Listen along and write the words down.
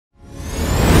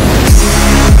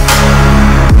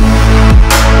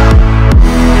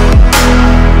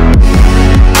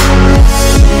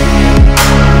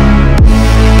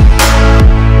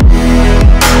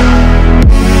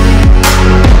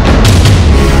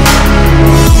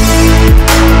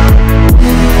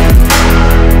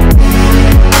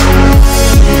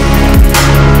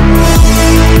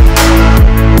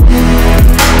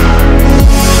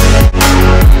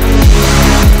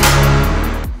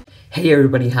Hey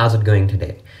everybody, how's it going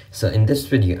today? So in this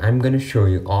video, I'm going to show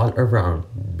you all around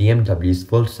BMW's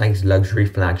full-size luxury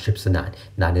flagship sedan,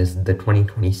 that is the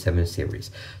 2027 series.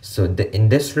 So in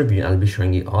this review, I'll be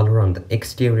showing you all around the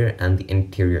exterior and the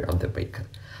interior of the vehicle.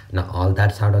 Now all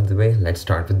that's out of the way, let's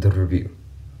start with the review.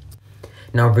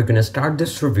 Now we're going to start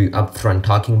this review up front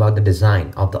talking about the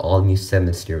design of the all-new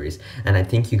 7 Series, and I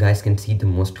think you guys can see the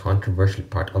most controversial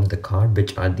part of the car,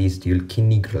 which are these dual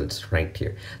kidney grills right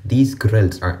here. These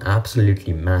grills are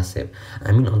absolutely massive.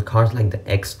 I mean, on cars like the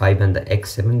X5 and the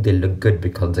X7 they look good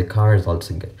because the car is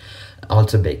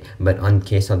also big, but on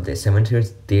case of the 7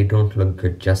 Series they don't look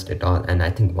good just at all. And I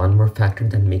think one more factor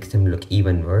that makes them look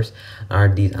even worse are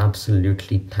these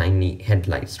absolutely tiny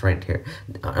headlights right here.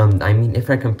 I mean, if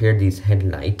I compare these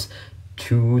headlights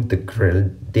to the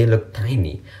grill, they look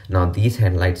tiny. Now these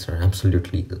headlights are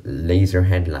absolutely laser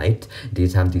headlights. They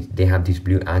have these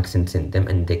blue accents in them,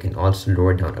 and they can also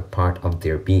lower down a part of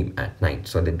their beam at night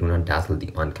so they do not dazzle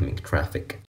the oncoming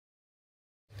traffic.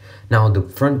 Now the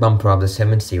front bumper of the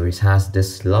 7 Series has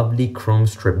this lovely chrome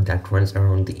strip that runs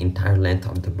around the entire length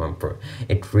of the bumper.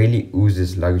 It really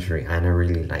oozes luxury and I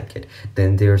really like it.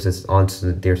 Then there's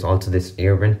also this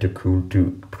air vent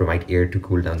to provide air to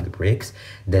cool down the brakes.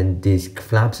 Then these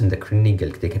flaps in the kidney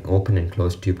grill, they can open and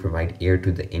close to provide air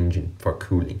to the engine for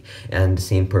cooling, and the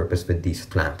same purpose with these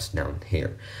flaps down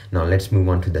here. Now let's move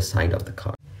on to the side of the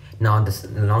car. Now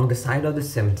along the side of the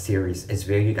 7 Series is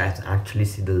where you guys actually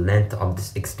see the length of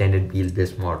this extended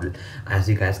wheelbase model. As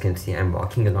you guys can see, I'm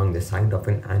walking along the side of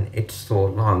it and it's so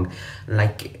long,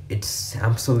 like it's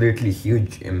absolutely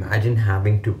huge. Imagine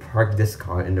having to park this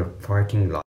car in a parking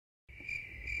lot.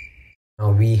 Now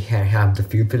we have the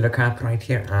fuel filler cap right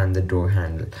here and the door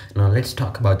handle. Now let's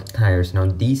talk about the tires. Now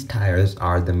these tires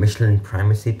are the Michelin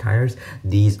Primacy tires.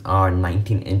 These are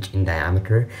 19-inch in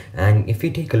diameter, and if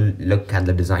you take a look at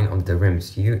the design of the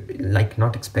rims, you like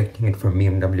not expecting it from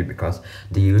BMW because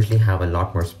they usually have a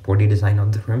lot more sporty design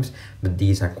of the rims, but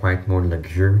these are quite more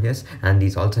luxurious, and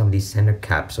these also have these center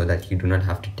caps so that you do not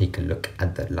have to take a look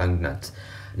at the lug nuts.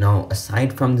 Now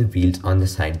aside from the wheels on the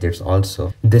side, there's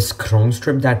also this chrome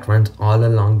strip that runs all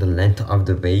along the length of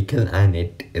the vehicle, and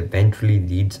it eventually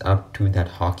leads up to that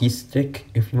hockey stick,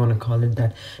 if you want to call it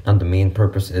that. Now the main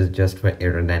purpose is just for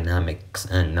aerodynamics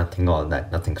and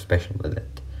nothing special with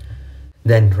it.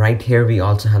 Then right here we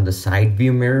also have the side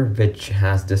view mirror, which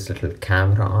has this little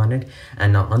camera on it.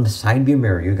 And now on the side view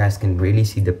mirror, you guys can really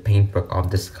see the paintwork of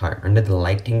this car. Under the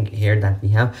lighting here that we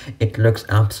have, it looks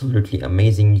absolutely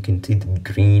amazing. You can see the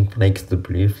green flakes, the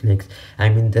blue flakes. I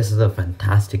mean, this is a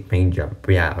fantastic paint job.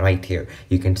 Yeah, right here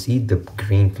you can see the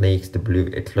green flakes, the blue.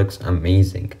 It looks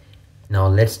amazing. Now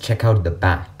let's check out the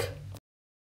back.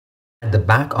 At the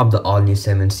back of the all-new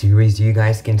 7 Series, you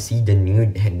guys can see the new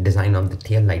design of the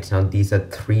taillights. Now these are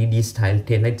 3D style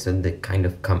taillights, and they kind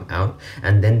of come out,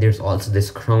 and then there's also this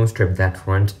chrome strip that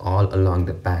runs all along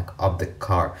the back of the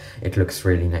car. It looks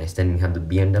really nice. Then we have the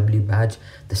BMW badge,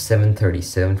 the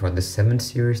 737 for the 7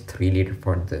 Series, 3 liter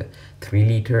for the 3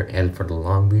 liter, L for the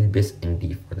long wheelbase, and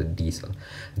D for the diesel.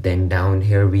 Then down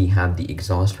here we have the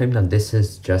exhaust pipe. Now this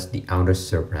is just the outer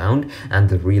surround, and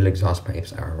the real exhaust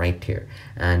pipes are right here,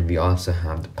 and we also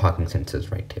have the parking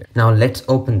sensors right here. Now let's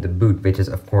open the boot, which is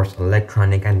of course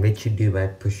electronic, and which you do by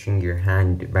pushing your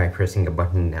hand by pressing a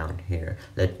button down here.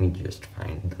 Let me just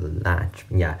find the latch.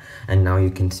 Yeah, and now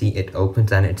you can see it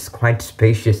opens, and it's quite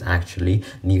spacious actually.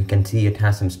 You can see it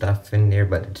has some stuff in there,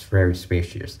 but it's very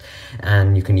spacious,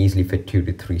 and you can easily fit 2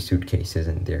 to 3 suitcases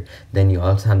in there. Then you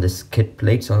also have this skid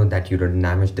plate so that you don't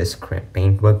damage this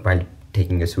paintwork by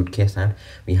taking a suitcase out.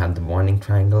 We have the warning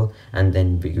triangle, and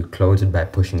then we could close it by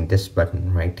pushing this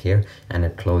button right here, and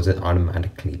it closes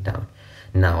automatically down.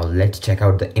 Now let's check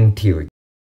out the interior.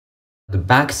 The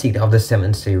back seat of the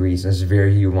 7 Series is where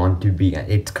you want to be.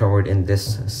 It's covered in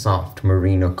this soft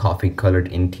merino coffee colored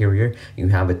interior. You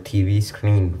have a TV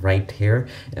screen right here,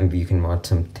 and you can watch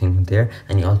something there,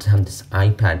 and you also have this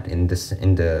iPad in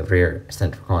the rear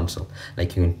center console.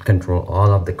 Like you can control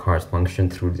all of the car's function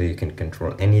through there. You can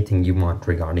control anything you want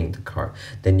regarding the car.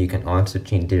 Then you can also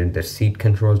change the seat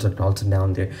controls are also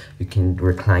down there. You can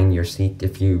recline your seat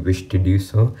if you wish to do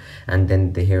so, and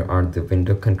then here are the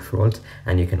window controls,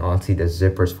 and you can also see the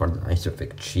zippers for the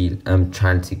ISOFIX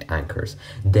child seat anchors.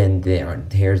 Then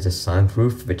here's the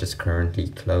sunroof, which is currently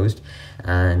closed,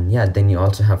 and yeah, then you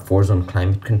also have 4-zone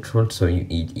climate control, so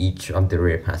each of the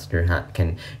rear passenger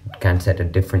can set a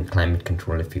different climate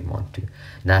control if you want to.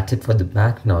 That's it for the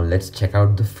back. Now let's check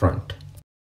out the front.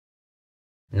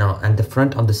 Now, at the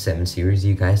front of the 7 Series,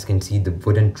 you guys can see the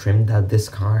wooden trim that this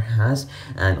car has,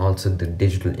 and also the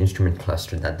digital instrument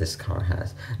cluster that this car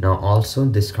has. Now, also,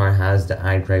 this car has the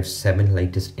iDrive 7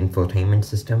 latest infotainment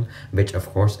system, which of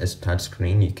course is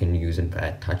touchscreen. You can use it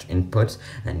by touch inputs,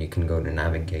 and you can go to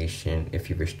navigation if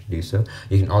you wish to do so.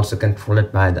 You can also control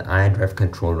it by the iDrive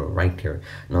controller right here.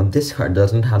 Now, this car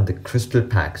doesn't have the crystal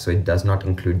pack, so it does not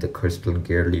include the crystal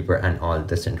gear lever and all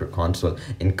the center console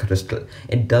in crystal.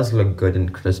 It does look good in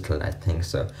crystal, I think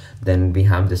so. Then we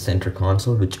have the center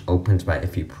console, which opens by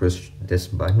if you push this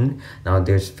button. Now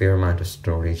there's fair amount of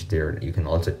storage there. You can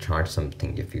also charge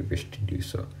something if you wish to do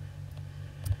so.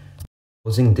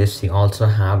 Closing this, you also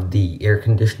have the air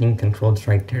conditioning controls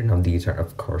right there. Now these are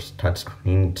of course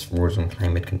touchscreen, it's Warzone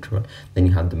climate control. Then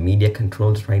you have the media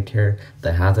controls right here,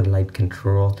 the hazard light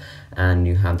control, and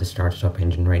you have the start stop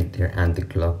engine right there, and the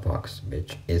glove box,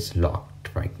 which is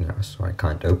locked right now, so I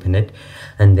can't open it.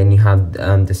 And then you have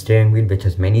the steering wheel, which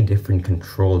has many different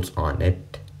controls on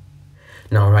it.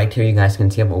 Now right here you guys can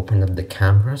see I've opened up the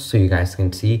cameras, so you guys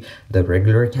can see the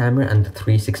regular camera and the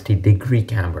 360-degree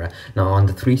camera. Now on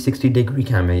the 360-degree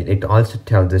camera, it also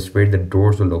tells us where the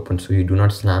doors will open, so you do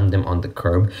not slam them on the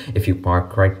curb if you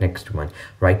park right next to one.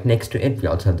 Right next to it we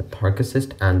also have the park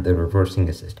assist and the reversing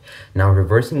assist. Now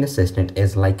reversing assistant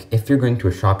is like if you're going to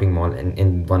a shopping mall and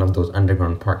in one of those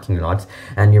underground parking lots,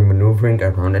 and you're maneuvering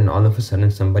around and all of a sudden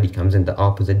somebody comes in the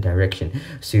opposite direction,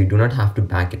 so you do not have to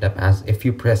back it up, as if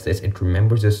you press this, it remembers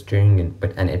the steering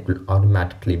input and it will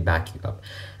automatically back you up.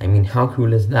 I mean, how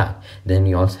cool is that? Then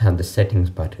you also have the settings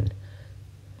button.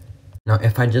 Now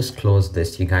if I just close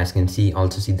this, you guys can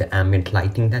also see the ambient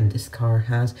lighting that this car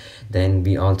has. Then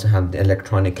we also have the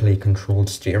electronically controlled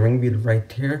steering wheel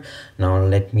right here. Now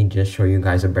let me just show you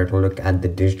guys a better look at the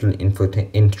digital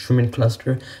instrument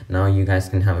cluster. Now you guys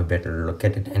can have a better look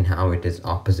at it and how it is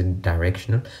opposite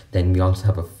directional. Then we also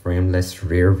have a frameless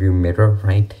rear view mirror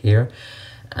right here.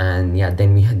 And yeah,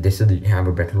 then we have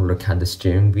a better look at the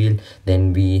steering wheel.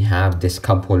 Then we have this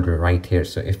cup holder right here,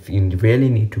 so if you really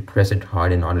need to press it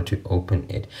hard in order to open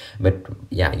it, but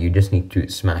yeah, you just need to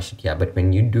smash it. Yeah, but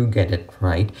when you do get it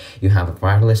right, you have a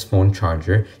wireless phone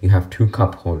charger, you have 2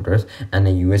 cup holders and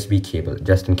a USB cable,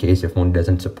 just in case your phone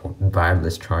doesn't support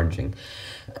wireless charging.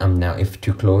 Now if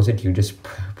to close it, you just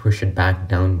push it back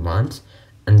down once,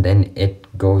 and then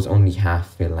it goes only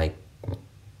halfway, like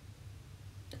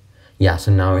yeah,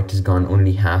 so now it has gone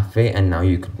only halfway, and now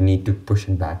you could need to push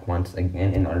it back once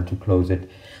again in order to close it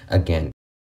again.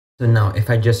 So now if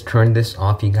I just turn this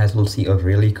off, you guys will see a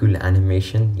really cool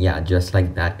animation. Yeah, just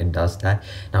like that, it does that.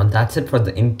 Now that's it for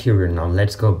the interior. Now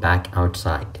let's go back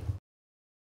outside.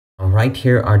 Right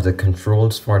here are the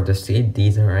controls for the seat.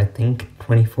 These are, I think,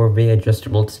 24-way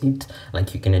adjustable seats.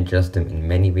 Like you can adjust them in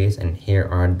many ways. And here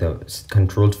are the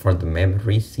controls for the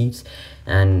memory seats.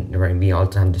 And right, we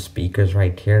also have the speakers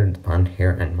right here, one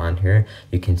here and one here.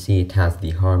 You can see it has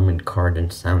the Harman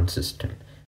Kardon sound system.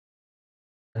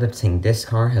 Another thing, this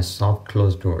car has soft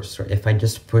closed doors. So if I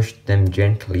just push them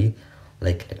gently,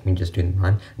 like let me just do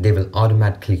one, they will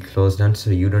automatically close down,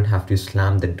 so you don't have to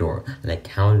slam the door. Like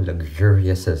how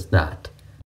luxurious is that?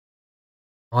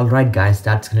 Alright guys,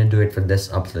 that's gonna do it for this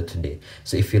upload today.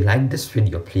 So if you like this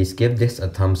video, please give this a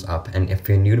thumbs up, and if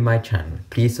you're new to my channel,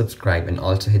 please subscribe and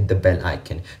also hit the bell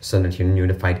icon so that you're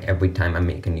notified every time I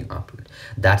make a new upload.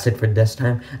 That's it for this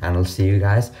time, and I'll see you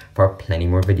guys for plenty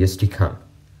more videos to come.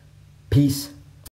 Peace.